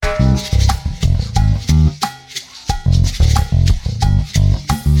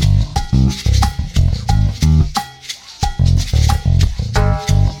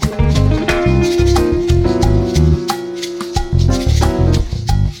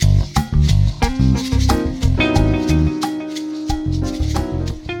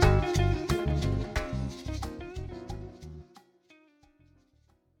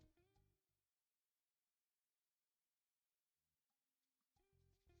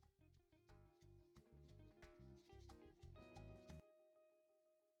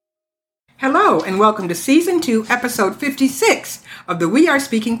Hello, and welcome to Season 2, Episode 56 of the We Are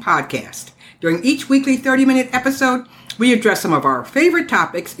Speaking podcast. During each weekly 30-minute episode, we address some of our favorite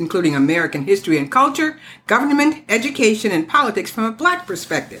topics, including American history and culture, government, education, and politics from a Black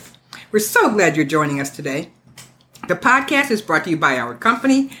perspective. We're so glad you're joining us today. The podcast is brought to you by our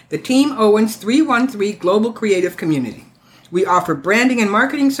company, the Team Owens 313 Global Creative Community. We offer branding and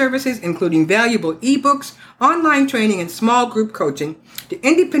marketing services, including valuable ebooks, online training, and small group coaching to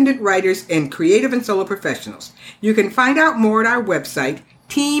independent writers and creative and solo professionals. You can find out more at our website,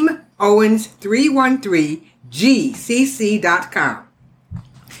 teamowens313gcc.com.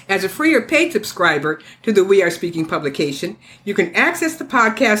 As a free or paid subscriber to the We Are Speaking publication, you can access the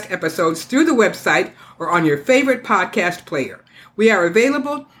podcast episodes through the website or on your favorite podcast player. We are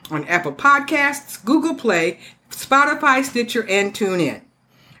available on Apple Podcasts, Google Play, Spotify, Stitcher, and TuneIn.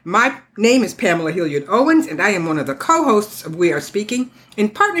 My name is Pamela Hilliard Owens, and I am one of the co-hosts of We Are Speaking in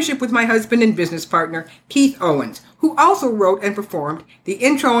partnership with my husband and business partner, Keith Owens, who also wrote and performed the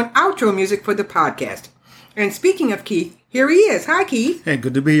intro and outro music for the podcast. And speaking of Keith, here he is. Hi, Keith. Hey,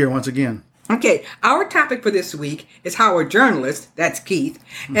 good to be here once again. Okay, our topic for this week is how a journalist, that's Keith,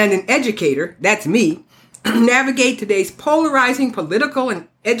 and an educator, that's me, navigate today's polarizing political and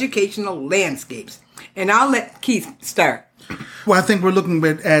educational landscapes. And I'll let Keith start. Well, I think we're looking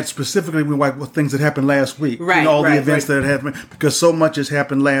at specifically with things that happened last week. Right, all the events that happened, because so much has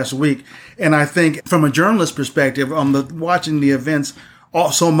happened last week. And I think from a journalist perspective, watching the events,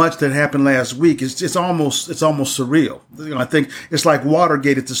 so much that happened last week, it's almost surreal. I think it's like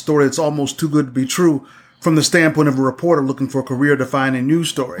Watergate. It's a story that's almost too good to be true from the standpoint of a reporter looking for a career-defining news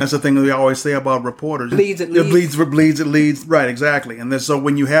story. That's the thing that we always say about reporters. Bleeds, it leads. Right, exactly. And then, so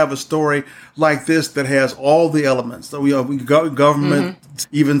when you have a story like this that has all the elements, so we government,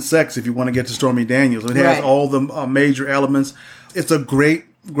 even sex, if you want to get to Stormy Daniels, it has all the major elements. It's a great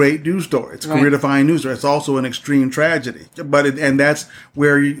news story. It's a career-defining news story. It's also an extreme tragedy. And that's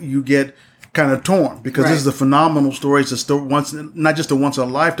where you get kind of torn, because this is a phenomenal story. It's a story not just a once in a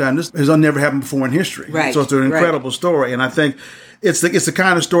lifetime. This has never happened before in history. Right. So it's an incredible story, and I think it's the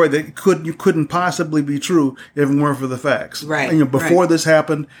kind of story that couldn't possibly be true if it weren't for the facts. Right. And, before this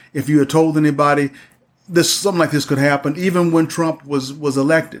happened, if you had told anybody something like this could happen, even when Trump was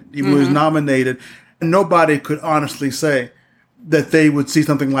elected, even when he was nominated, nobody could honestly say that they would see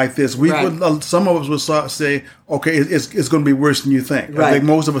something like this. Some of us would say, okay, it's going to be worse than you think. I think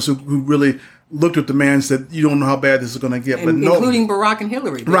most of us who really looked at the man said, you don't know how bad this is going to get. Including Barack and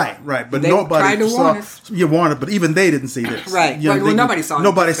Hillary. Right. But nobody tried to warn us. You warned it, but even they didn't see this. Nobody saw it.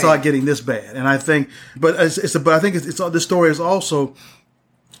 Nobody saw it getting this bad. And I think, I think this story is also,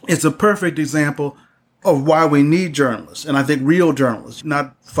 it's a perfect example of why we need journalists. And I think real journalists,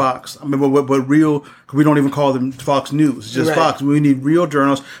 not Fox. I mean, but real, we don't even call them Fox News. It's just Fox. We need real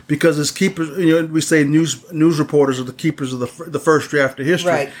journalists because as keepers, we say news reporters are the keepers of the first draft of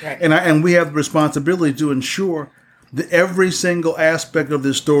history. Right. And we have the responsibility to ensure that every single aspect of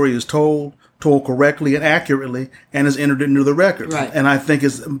this story is told correctly and accurately, and is entered into the record. Right. And I think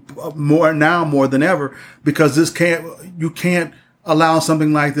it's more than ever, because you can't allow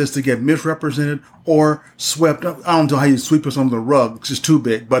something like this to get misrepresented or swept up. I don't know how you sweep us under the rug, it's just too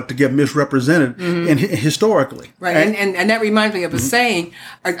big, but to get misrepresented historically. Right. And that reminds me of a saying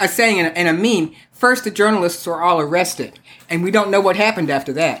and a meme. First, the journalists were all arrested, and we don't know what happened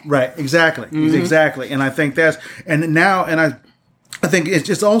after that. Right. Exactly. Exactly. And I think I think it's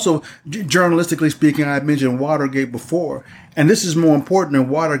just also, journalistically speaking, I mentioned Watergate before, and this is more important than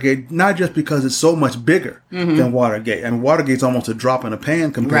Watergate, not just because it's so much bigger than Watergate. I mean, Watergate's almost a drop in a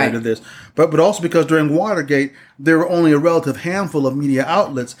pan compared to this, but also because during Watergate, there were only a relative handful of media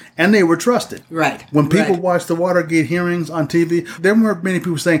outlets, and they were trusted. Right. When people watched the Watergate hearings on TV, there weren't many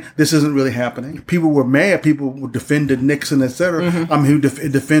people saying, this isn't really happening. People were mad. People who defended Nixon, etc. Who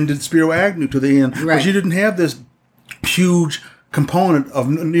defended Spiro Agnew to the end. Right. But you didn't have this huge component of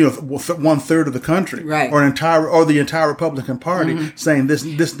 1/3 of the country, or the entire Republican Party saying this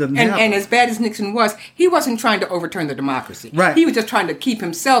doesn't happen. And as bad as Nixon was, he wasn't trying to overturn the democracy. Right. He was just trying to keep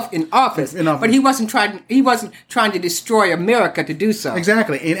himself in office. But he wasn't trying to destroy America to do so.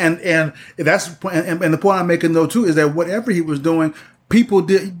 Exactly. And that's the point I'm making though too is that whatever he was doing, people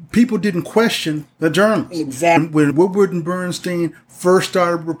didn't question the journalists. Exactly. When Woodward and Bernstein first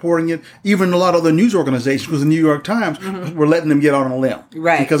started reporting it, even a lot of the news organizations, because the New York Times were letting them get out on a limb.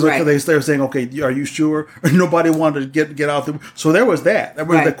 Right. Because they were saying, okay, are you sure? Nobody wanted to get out there. So there was that. There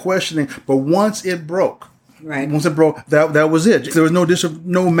was the questioning. But once it broke, once it broke, that was it. There was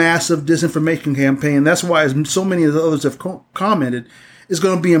no massive disinformation campaign. That's why, as so many of the others have commented, it's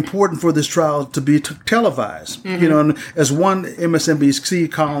going to be important for this trial to be televised. You know, and as one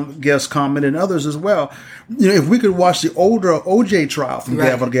MSNBC guest commented, and others as well, you know, if we could watch the older OJ trial from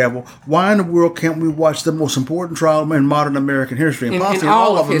gavel to gavel, why in the world can't we watch the most important trial in modern American history, and possibly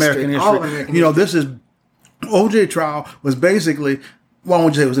all of American history? You know, this is OJ trial was basically, well, I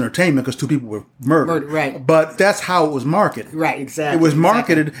won't say it was entertainment because 2 people were murdered. Right. But that's how it was marketed. Right, exactly. It was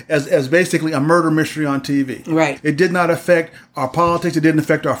marketed as basically a murder mystery on TV. Right. It did not affect our politics. It didn't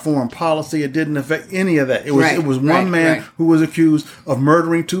affect our foreign policy. It didn't affect any of that. It was one man who was accused of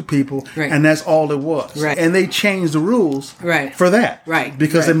murdering 2 people, and that's all it was. Right. And they changed the rules for that. Right.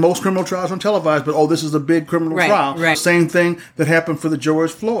 Because in most criminal trials are televised, but this is a big criminal trial. Right. Same thing that happened for the George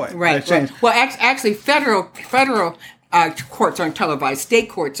Floyd. Right. Well, actually, federal courts aren't televised. State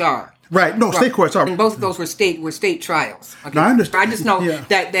courts are. Right. No, state courts are. And both of those were state trials. Okay? Now, I understand. I just know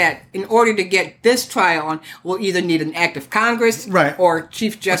that in order to get this trial on, we'll either need an act of Congress or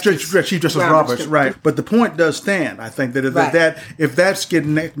Chief Justice Roberts. Right. But the point does stand. I think that if that's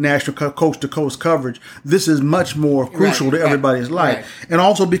getting national coast to coast coverage, this is much more crucial to everybody's life. Right. And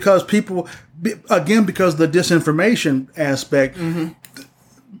also because people, again, because the disinformation aspect,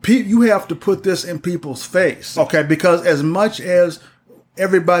 you have to put this in people's face, okay? Because as much as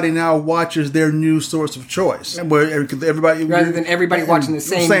everybody now watches their news source of choice, where everybody rather than everybody watching the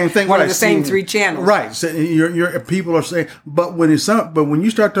same thing, one of the same 3 channels, right? So people are saying, but when you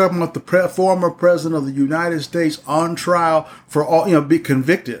start talking about the former president of the United States on trial for all, be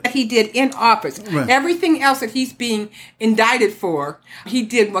convicted, he did in office. Right. Everything else that he's being indicted for, he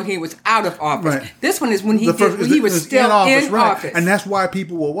did when he was out of office. Right. This one is when he was still in office, and that's why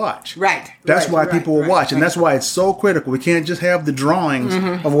people will watch. Right. That's why people will watch, and that's why it's so critical. We can't just have the drawings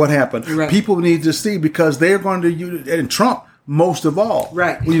of what happened. Right. People need to see because they're going to use, and Trump most of all,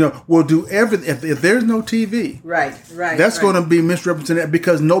 will do everything. If there's no TV, that's going to be misrepresented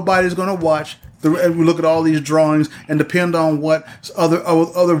because nobody's going to watch. We look at all these drawings and depend on what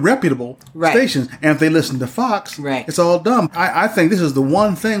other reputable stations. And if they listen to Fox, it's all dumb. I think this is the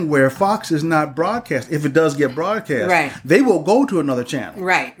one thing where Fox is not broadcast. If it does get broadcast, they will go to another channel.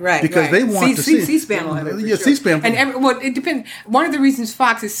 Because they want to see. C-SPAN will have it. Yeah, C-SPAN. And it depends. One of the reasons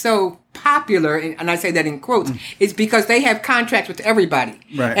Fox is so popular, and I say that in quotes, is because they have contracts with everybody.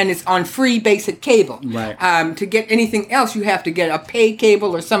 And it's on free basic cable. To get anything else, you have to get a paid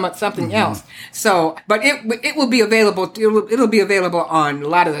cable or something else. So, but it will be available. It'll be available on a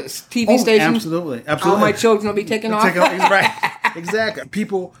lot of the TV stations. Absolutely. All my children will be taken off. Exactly.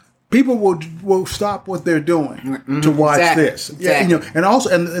 People will stop what they're doing to watch this. Exactly. And also,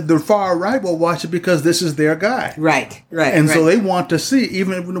 and the far right will watch it because this is their guy. And so they want to see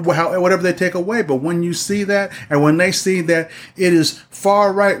even whatever they take away. But when you see that, and when they see that it is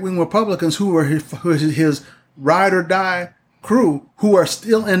far right wing Republicans who are his ride or die crew who are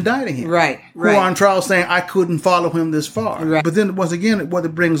still indicting him, who are on trial saying I couldn't follow him this far. But then once again, what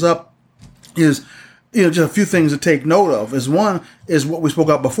it brings up is just a few things to take note of. One is what we spoke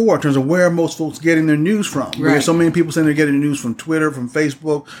about before in terms of where most folks getting their news from. There's so many people saying they're getting news from Twitter, from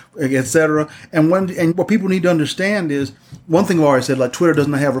Facebook, etc. And what people need to understand is one thing I've already said, like Twitter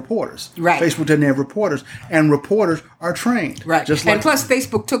doesn't have reporters, Facebook doesn't have reporters, and reporters are trained, and plus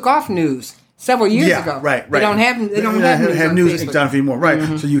Facebook took off news several years ago. They don't have news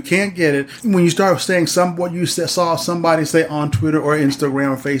anymore. So you can't get it when you start saying what you saw somebody say on Twitter or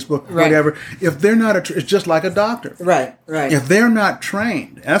Instagram or Facebook, whatever. If they're not, it's just like a doctor. If they're not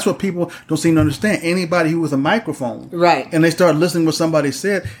trained, and that's what people don't seem to understand. Anybody who with a microphone, and they start listening to what somebody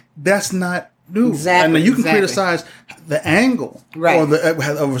said, that's not news. And you can criticize the angle of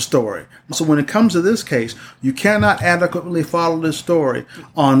a story. So when it comes to this case, you cannot adequately follow this story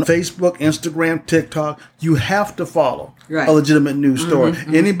on Facebook, Instagram, TikTok. You have to follow a legitimate news story.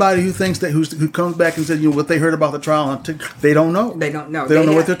 Anybody who thinks that who comes back and says what they heard about the trial on TikTok, they don't know. They don't know. They don't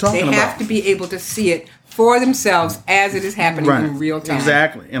know what they're talking about. They have to be able to see it for themselves as it is happening in real time.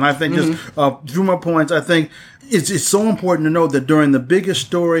 Exactly. And I think just a few more points. I think it's so important to know that during the biggest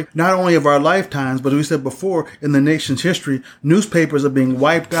story, not only of our lifetimes, but as we said before, in the nation's history, newspapers are being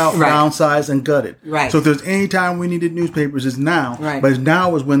wiped out, downsized, and gutted. Right. So if there's any time we needed newspapers, it's now. Right. But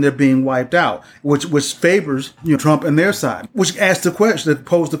now is when they're being wiped out, which favors Trump and their side. Which asks the question, that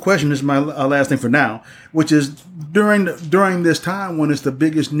posed the question, this is my last thing for now, which is during this time when it's the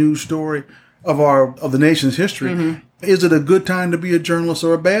biggest news story of the nation's history, is it a good time to be a journalist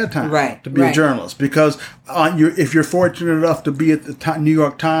or a bad time to be a journalist? Because if you're fortunate enough to be at the New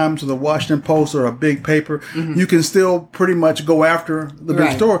York Times or the Washington Post or a big paper, you can still pretty much go after the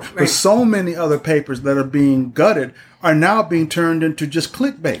big story. But so many other papers that are being gutted are now being turned into just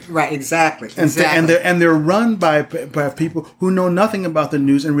clickbait. Right, exactly. And they're run by people who know nothing about the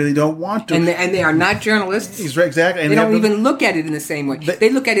news and really don't want to. And they are not journalists. Exactly. And they don't even look at it in the same way. They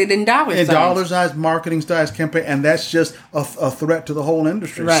look at it in dollar signs. In dollar signs, marketing styles, campaign, and that's just a threat to the whole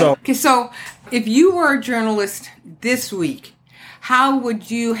industry. Right. So if you were a journalist this week, how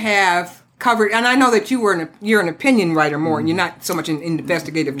would you have covered, and I know that you're an opinion writer more, and you're not so much an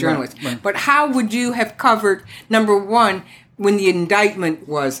investigative journalist, right. But how would you have covered, number one, when the indictment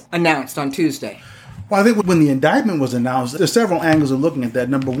was announced on Tuesday? Well, I think when the indictment was announced, there's several angles of looking at that.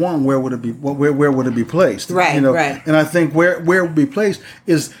 Number one, where would it be? Where would it be placed? Right, right. And I think where it would be placed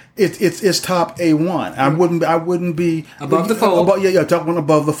is it's top A1. I wouldn't be above the fold. Talking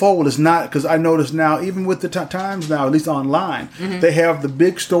above the fold is not, because I notice now, even with the Times now, at least online, they have the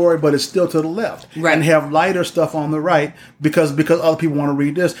big story, but it's still to the left, right, and have lighter stuff on the right because other people want to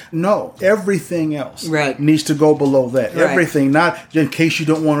read this. No, everything else needs to go below that. Right. Everything, not in case you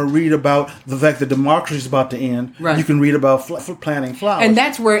don't want to read about the fact that democracy is about to end. Right. You can read about planting flowers, and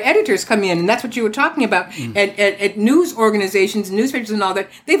that's where editors come in, and that's what you were talking about at news organizations, newspapers, and all that.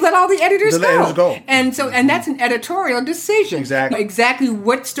 They've let all the editors go. And that's an editorial decision. Exactly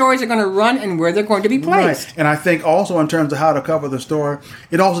what stories are going to run and where they're going to be placed. Right. And I think also in terms of how to cover the story,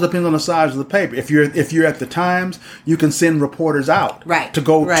 it also depends on the size of the paper. If you're at the Times, you can send reporters out to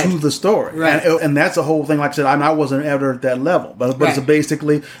go to the story. Right. And that's a whole thing. Like I said, I wasn't an editor at that level, but it's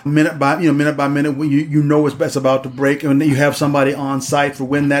basically minute by minute when you know it's about to break, and you have somebody on site for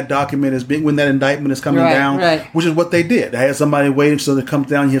when that indictment is coming down, which is what they did. They had somebody waiting so it comes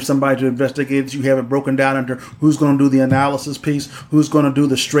down. You have somebody to investigate it. You have it broken down into who's going to do the analysis piece, who's going to do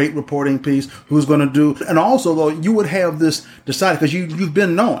the straight reporting piece, who's going to do, and also though you would have this decided because you've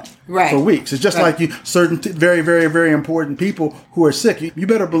been knowing for weeks. It's just like certain very, very, very important people who are sick. You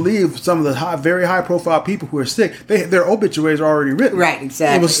better believe some of the very high profile people who are sick, their obituaries are already written. Right,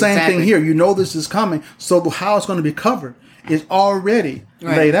 exactly. It was the same thing here. You know this is coming, so how it's going to be covered is already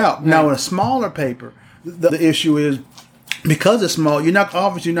laid out. Right. Now in a smaller paper, the issue is, because it's small, you're not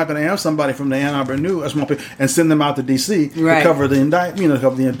going to have somebody from the Ann Arbor News, a small paper, and send them out to D.C. to cover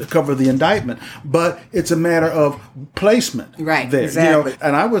the cover the indictment. But it's a matter of placement, there. Exactly.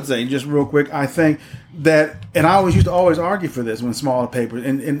 And I would say, just real quick, I think that, and I used to always argue for this when smaller papers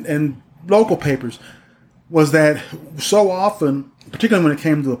and local papers, was that so often, particularly when it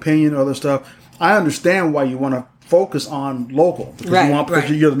came to opinion or other stuff, I understand why you want to focus on local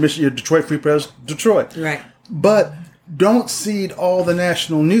because you're Detroit Free Press, Detroit, but don't cede all the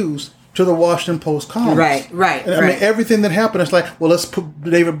national news to the Washington Post columns. Right. I mean, everything that happened, it's like, well, let's put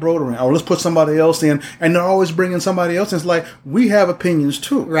David Broder in, or let's put somebody else in, and they're always bringing somebody else in. It's like, we have opinions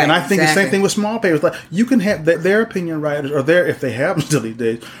too. Right, and I think the same thing with small papers. Like, you can have their opinion writers, or if they have them still these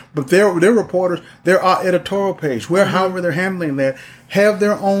days, but their reporters, their editorial page, however they're handling that, have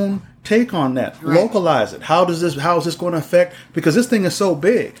their own take on that. Localize it. How is this going to affect? Because this thing is so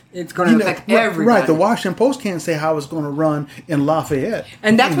big. It's going to affect everybody. Right. The Washington Post can't say how it's going to run in Lafayette.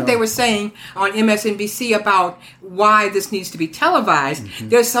 And that's what they were saying on MSNBC about why this needs to be televised.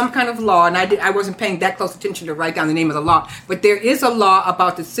 There's some kind of law, and I wasn't paying that close attention to write down the name of the law, but there is a law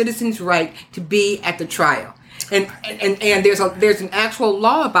about the citizen's right to be at the trial. And there's an actual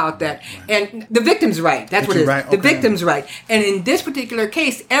law about that. And the victim's right. That's what it is. Right. The victim's right. And in this particular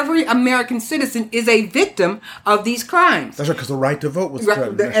case, every American citizen is a victim of these crimes. That's right, because the right to vote was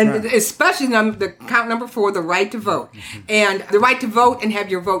especially the count number 4, the right to vote. And the right to vote and have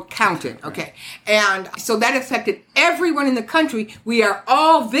your vote counted. Okay. And so that affected everyone in the country. We are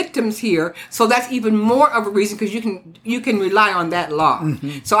all victims here. So that's even more of a reason, because you can rely on that law.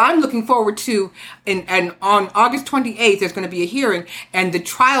 So I'm looking forward to, and on August 28th, there's going to be a hearing, and the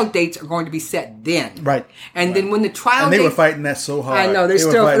trial dates are going to be set then. Right. And then when the trial date... And they were fighting that so hard. I know.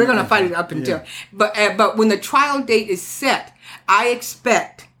 They're going to fight it up until... Yeah. But when the trial date is set, I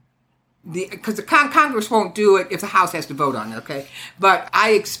expect... Because the Congress won't do it if the House has to vote on it, okay? But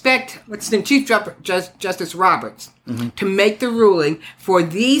I expect, Chief Justice Roberts to make the ruling for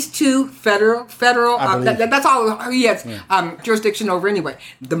these two federal. That's all he has jurisdiction over anyway.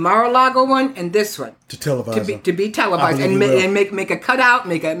 The Mar-a-Lago one and this one to televise to be televised and make a cutout,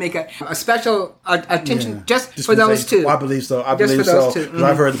 make a special attention just for those two. I believe so. I believe so.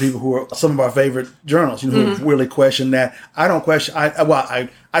 I've heard the people who are some of our favorite journalists who really question that. I don't question.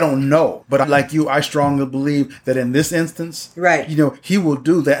 I don't know, but like you, I strongly believe that in this instance, he will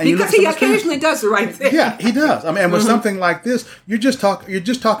do that. And because he occasionally does the right thing. Yeah, he does. I mean, and with something like this, you're just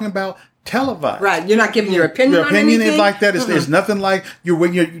talking about televised. Right. You're not giving your opinion Your on opinion anything. is like that. It's nothing like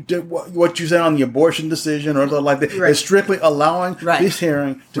what you say on the abortion decision or like that. Right. It's strictly allowing this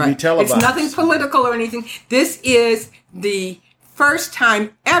hearing to be televised. It's nothing political or anything. This is the first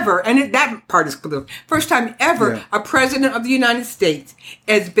time ever, and that part is political, first time ever a president of the United States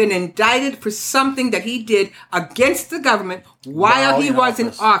has been indicted for something that he did against the government while he was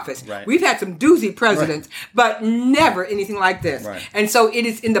in office. Right. We've had some doozy presidents, but never anything like this. Right. And so it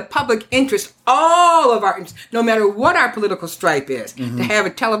is in the public interest, all of our, no matter what our political stripe is, to have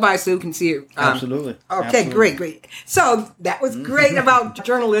it televised so we can see it. Absolutely. Okay, great. So that was great about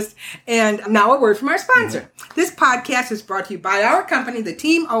journalists. And now a word from our sponsor. This podcast is brought to you by our company, the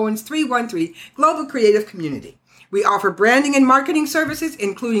Team Owens 313 Global Creative Community. We offer branding and marketing services,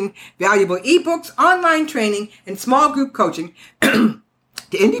 including valuable ebooks, online training, and small group coaching to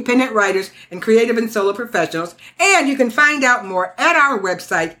independent writers and creative and solo professionals. And you can find out more at our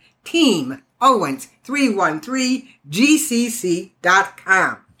website,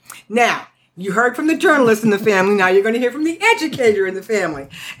 teamowens313gcc.com. Now, you heard from the journalist in the family. Now you're going to hear from the educator in the family.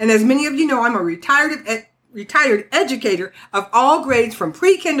 And as many of you know, I'm a retired educator of all grades from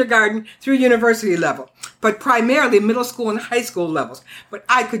pre-kindergarten through university level, but primarily middle school and high school levels. But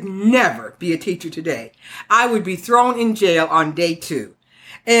I could never be a teacher today. I would be thrown in jail on day 2.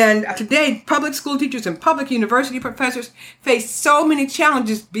 And today, public school teachers and public university professors face so many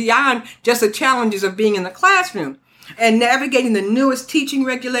challenges beyond just the challenges of being in the classroom. And navigating the newest teaching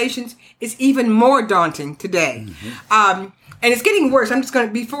regulations is even more daunting today. And it's getting worse.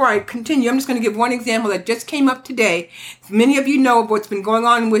 Before I continue, I'm just going to give one example that just came up today. Many of you know what's been going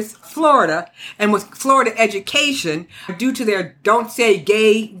on with Florida and with Florida education due to their Don't Say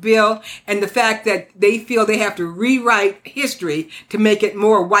Gay bill and the fact that they feel they have to rewrite history to make it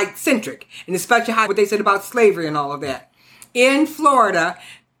more white-centric, and especially what they said about slavery and all of that. In Florida,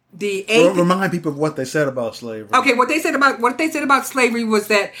 remind people of what they said about slavery. Okay, what they said about slavery was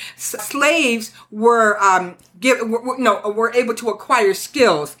that slaves were were able to acquire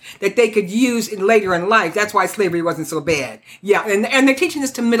skills that they could use later in life. That's why slavery wasn't so bad. Yeah, and they're teaching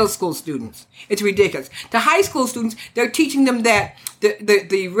this to middle school students. It's ridiculous. To high school students, they're teaching them that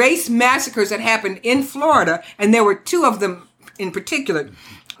the race massacres that happened in Florida, and there were 2 of them in particular,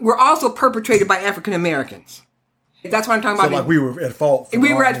 were also perpetrated by African Americans. That's what I'm talking about. So we were at fault.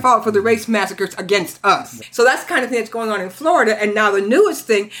 We were at fault for the race massacres against us. So that's the kind of thing that's going on in Florida. And now the newest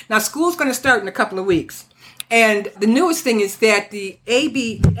thing, school's going to start in a couple of weeks. And the newest thing is that the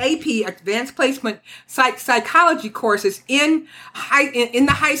AP Advanced Placement Psychology courses in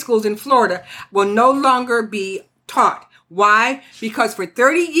the high schools in Florida will no longer be taught. Why? Because for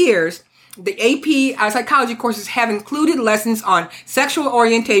 30 years, the AP psychology courses have included lessons on sexual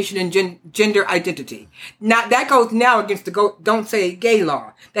orientation and gender identity. Now that goes now against the Don't Say Gay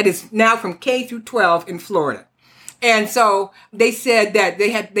law that is now from K through 12 in Florida. And so they said that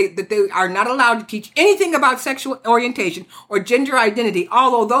they are not allowed to teach anything about sexual orientation or gender identity,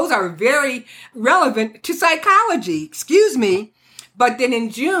 although those are very relevant to psychology. Excuse me. But then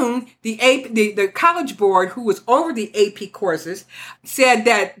in June, the College Board, who was over the AP courses, said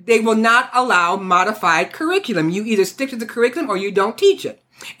that they will not allow modified curriculum. You either stick to the curriculum or you don't teach it.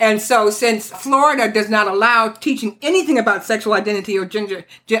 And so since Florida does not allow teaching anything about sexual identity or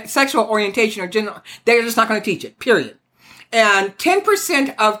sexual orientation or gender, they're just not going to teach it, period. And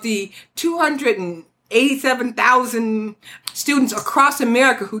 10% of the 287,000 students across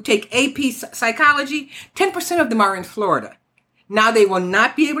America who take AP psychology, 10% of them are in Florida. Now they will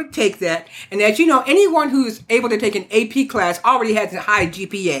not be able to take that. And as you know, anyone who's able to take an AP class already has a high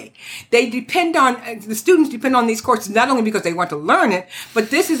GPA. The students depend on these courses not only because they want to learn it, but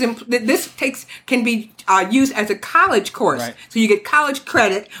can be used as a college course. Right. So you get college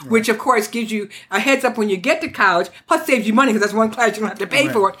credit, which of course gives you a heads up when you get to college, plus saves you money because that's one class you don't have to pay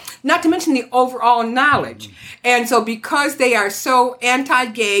for. Not to mention the overall knowledge. And so because they are so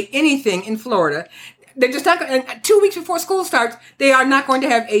anti-gay anything in Florida, they're just not going to, 2 weeks before school starts, they are not going to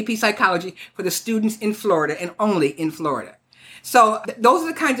have AP psychology for the students in Florida and only in Florida. So those are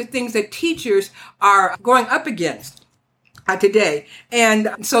the kinds of things that teachers are going up against today.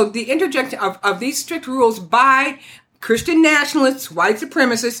 And so the interjection of these strict rules by Christian nationalists, white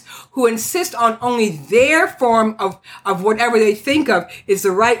supremacists, who insist on only their form of whatever they think of is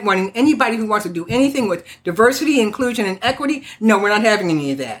the right one. And anybody who wants to do anything with diversity, inclusion, and equity, no, we're not having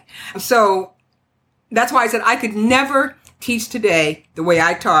any of that. So that's why I said I could never teach today the way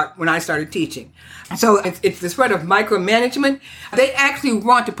I taught when I started teaching. So it's the threat of micromanagement. They actually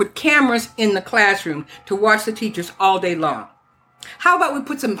want to put cameras in the classroom to watch the teachers all day long. How about we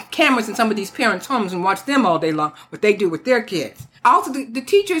put some cameras in some of these parents' homes and watch them all day long, what they do with their kids? Also, the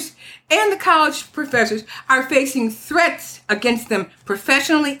teachers and the college professors are facing threats against them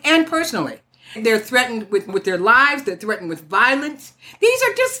professionally and personally. They're threatened with their lives. They're threatened with violence. These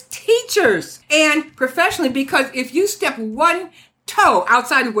are just teachers. And professionally, because if you step one toe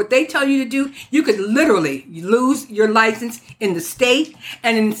outside of what they tell you to do, you could literally lose your license in the state.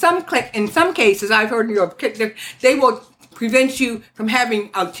 And in some cases, I've heard, they will prevent you from having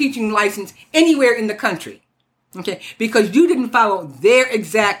a teaching license anywhere in the country. Okay, because you didn't follow their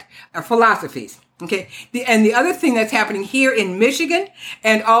exact philosophies. Okay, the other thing that's happening here in Michigan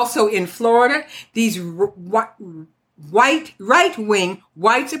and also in Florida, these right-wing,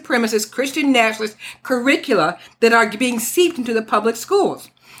 white supremacist, Christian nationalist curricula that are being seeped into the public schools.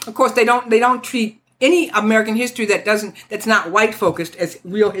 Of course, they don't treat any American history that's not white focused as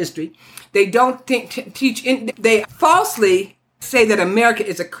real history. They don't they falsely say that America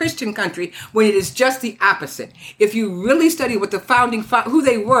is a Christian country when it is just the opposite. If you really study what the founding who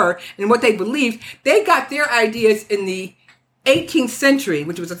they were and what they believed, they got their ideas in the 18th century,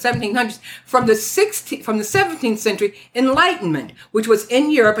 which was the 1700s, from the 17th century Enlightenment, which was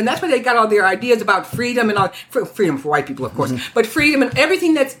in Europe, and that's where they got all their ideas about freedom and all freedom for white people, of course, but freedom and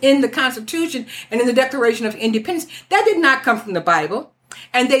everything that's in the Constitution and in the Declaration of Independence. That did not come from the Bible.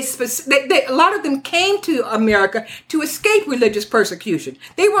 And a lot of them came to America to escape religious persecution.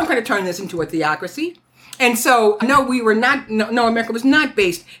 They weren't going to turn this into a theocracy. And so, America was not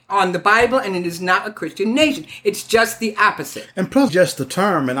based on the Bible, and it is not a Christian nation. It's just the opposite. And plus, just the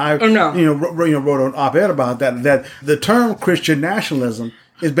term, and I, wrote an op-ed about that the term Christian nationalism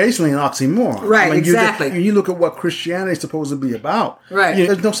is basically an oxymoron. Right, exactly. You look at what Christianity is supposed to be about. Right.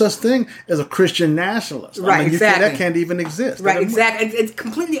 There's no such thing as a Christian nationalist. Right, exactly. That can't even exist. Right, exactly. It's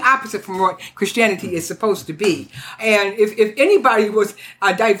completely opposite from what Christianity is supposed to be. And if anybody was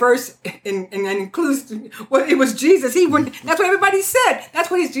diverse and inclusive, well, it was Jesus. He wouldn't. That's what everybody said.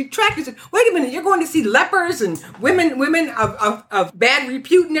 That's what his detractors said. Wait a minute, you're going to see lepers and women of bad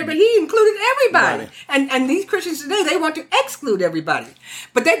repute and everything. He included everybody. Right. And these Christians today, they want to exclude everybody.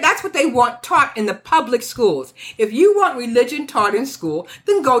 But that's what they want taught in the public schools. If you want religion taught in school,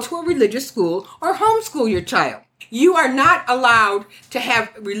 then go to a religious school or homeschool your child. You are not allowed to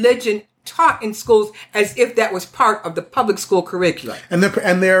have religion taught in schools as if that was part of the public school curriculum. And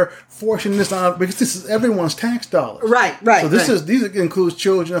they're forcing this on because this is everyone's tax dollars. Right. So these includes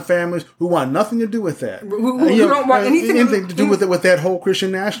children and families who want nothing to do with that. Who don't want anything to do with that whole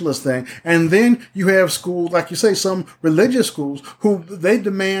Christian nationalist thing. And then you have schools, like you say, some religious schools who they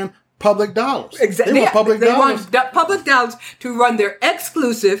demand public dollars. Exactly. They want public dollars. They want public dollars to run their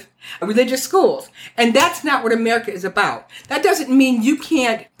exclusive religious schools. And that's not what America is about. That doesn't mean you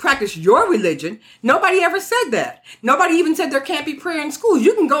can't practice your religion. Nobody ever said that. Nobody even said there can't be prayer in schools.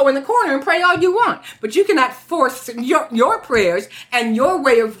 You can go in the corner and pray all you want, but you cannot force your prayers and your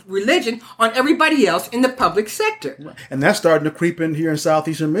way of religion on everybody else in the public sector. Right. And that's starting to creep in here in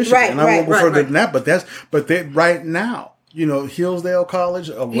southeastern Michigan. And I won't go further than that, but right now, Hillsdale College.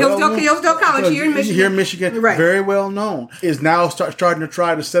 Hillsdale College here in Michigan. Here in Michigan, right. Very well known, is now starting to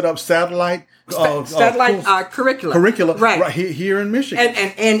try to set up satellite curricula right here in Michigan.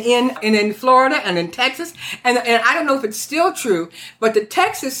 And in Florida and in Texas. And I don't know if it's still true, but the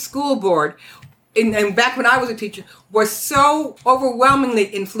Texas school board, and back when I was a teacher, was so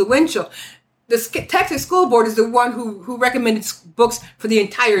overwhelmingly influential. The Texas school board is the one who recommended books for the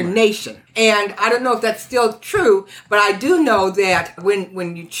entire nation. And I don't know if that's still true, but I do know that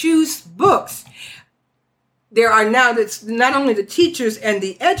when you choose books, there are now that's not only the teachers and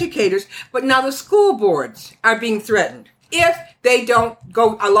the educators, but now the school boards are being threatened if they don't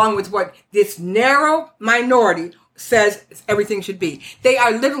go along with what this narrow minority says everything should be. They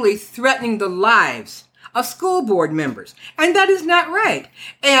are literally threatening the lives of school board members. And that is not right.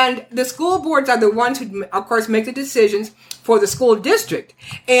 And the school boards are the ones who, of course, make the decisions for the school district.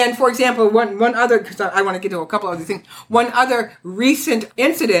 And for example, one other, because I want to get to a couple other things, one other recent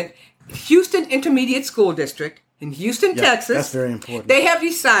incident, Houston Intermediate School District in Houston, Texas. That's very important. They have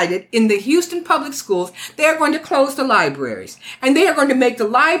decided in the Houston public schools, they are going to close the libraries. And they are going to make the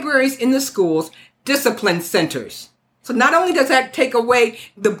libraries in the schools discipline centers. So not only does that take away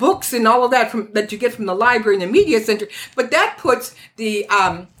the books and all of that that you get from the library and the media center, but that puts the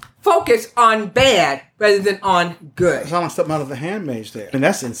focus on bad rather than on good. It's almost something out of The Handmaid's Tale. And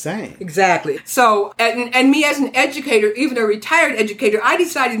that's insane. Exactly. So, and me as an educator, even a retired educator, I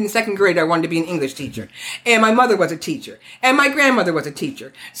decided in second grade I wanted to be an English teacher. And my mother was a teacher. And my grandmother was a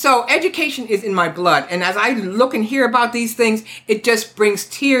teacher. So education is in my blood. And as I look and hear about these things, it just brings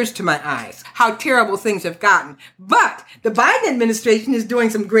tears to my eyes. How terrible things have gotten. But the Biden administration is doing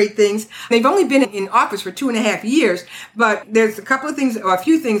some great things. They've only been in office for 2.5 years, but there's a couple of things, or a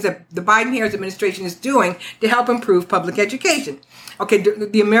few things that the Biden-Harris administration is doing to help improve public education. Okay,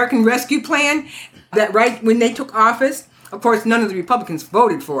 the American Rescue Plan, that right when they took office, of course, none of the Republicans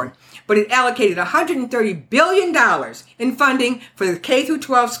voted for it, but it allocated $130 billion in funding for the K through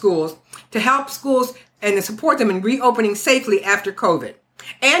 12 schools to help schools and to support them in reopening safely after COVID,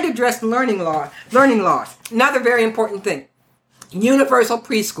 and address learning loss. Another very important thing, universal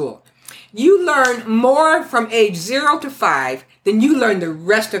preschool. You learn more from age 0 to 5 than you learn the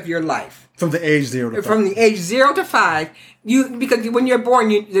rest of your life. From the age 0 to 5. From the age 0 to 5, because when you're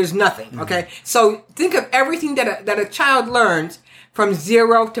born, there's nothing. Okay, so think of everything that a child learns from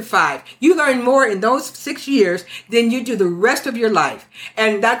 0 to 5. You learn more in those 6 years than you do the rest of your life,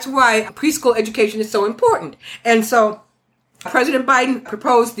 and that's why preschool education is so important. And so, President Biden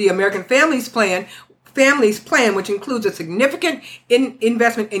proposed the American Families Plan, which includes a significant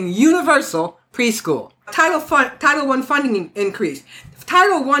investment in universal preschool. Title I funding increase.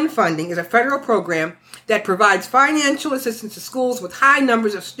 Title I funding is a federal program that provides financial assistance to schools with high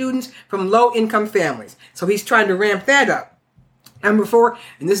numbers of students from low-income families. So he's trying to ramp that up. Number 4,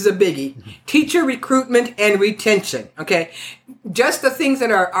 and this is a biggie, teacher recruitment and retention, okay? Just the things that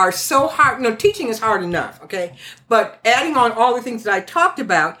are so hard. Teaching is hard enough, okay? But adding on all the things that I talked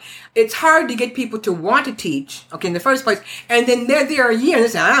about, it's hard to get people to want to teach, okay, in the first place. And then they're there a year and they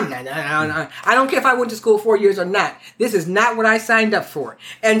say, I don't care if I went to school 4 years or not. This is not what I signed up for.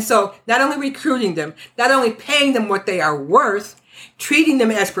 And so not only recruiting them, not only paying them what they are worth, treating them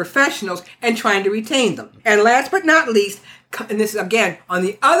as professionals and trying to retain them. And last but not least, and this is, again, on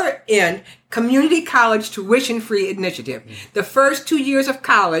the other end, community college tuition-free initiative. The first 2 years of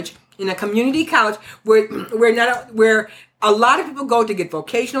college in a community college where a lot of people go to get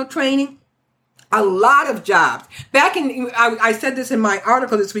vocational training, a lot of jobs. I said this in my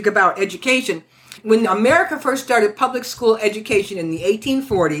article this week about education. When America first started public school education in the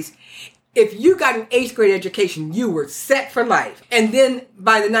 1840s, if you got an 8th grade education, you were set for life. And then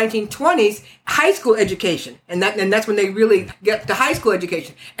by the 1920s, high school education. And that's when they really get to high school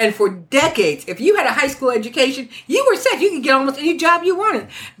education. And for decades, if you had a high school education, you were set. You could get almost any job you wanted.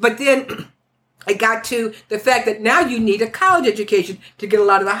 But then it got to the fact that now you need a college education to get a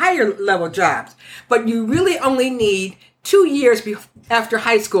lot of the higher level jobs. But you really only need 2 years after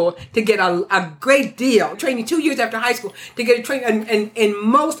high school to get a great deal. Training 2 years after high school to get a training in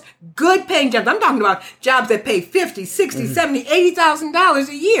most good paying jobs. I'm talking about jobs that pay $50,000, $60,000, $70,000, $80,000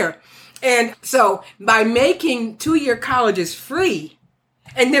 a year. And so by making 2-year colleges free,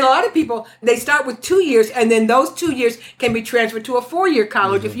 and then a lot of people, they start with 2 years, and then those 2 years can be transferred to a 4-year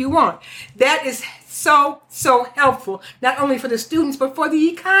college if you want. That is so helpful, not only for the students, but for the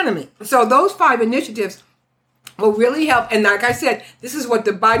economy. So those 5 initiatives will really help. And like I said, this is what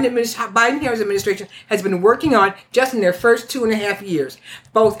the Biden-Harris administration has been working on just in their first 2.5 years,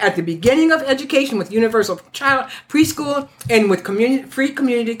 both at the beginning of education with universal child preschool and with free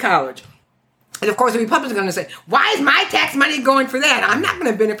community college. And of course, the Republicans are going to say, why is my tax money going for that? I'm not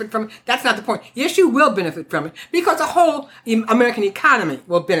going to benefit from it. That's not the point. Yes, you will benefit from it because the whole American economy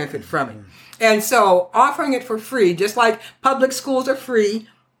will benefit from it. And so offering it for free, just like public schools are free,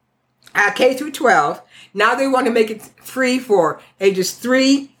 K through 12, now they want to make it free for ages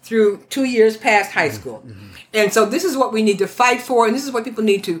 3 through 2 years past high school. And so this is what we need to fight for, and this is what people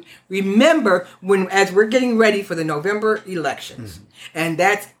need to remember as we're getting ready for the November elections. And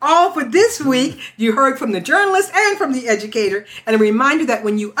that's all for this week. You heard from the journalist and from the educator. And a reminder that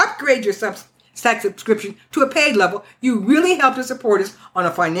when you upgrade your Substack subscription to a paid level, you really help to support us on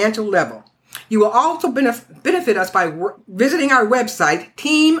a financial level. You will also benefit us by visiting our website,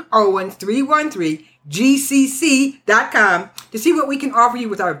 teamowen313gcc.com, to see what we can offer you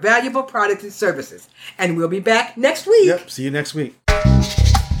with our valuable products and services. And we'll be back next week. Yep, see you next week.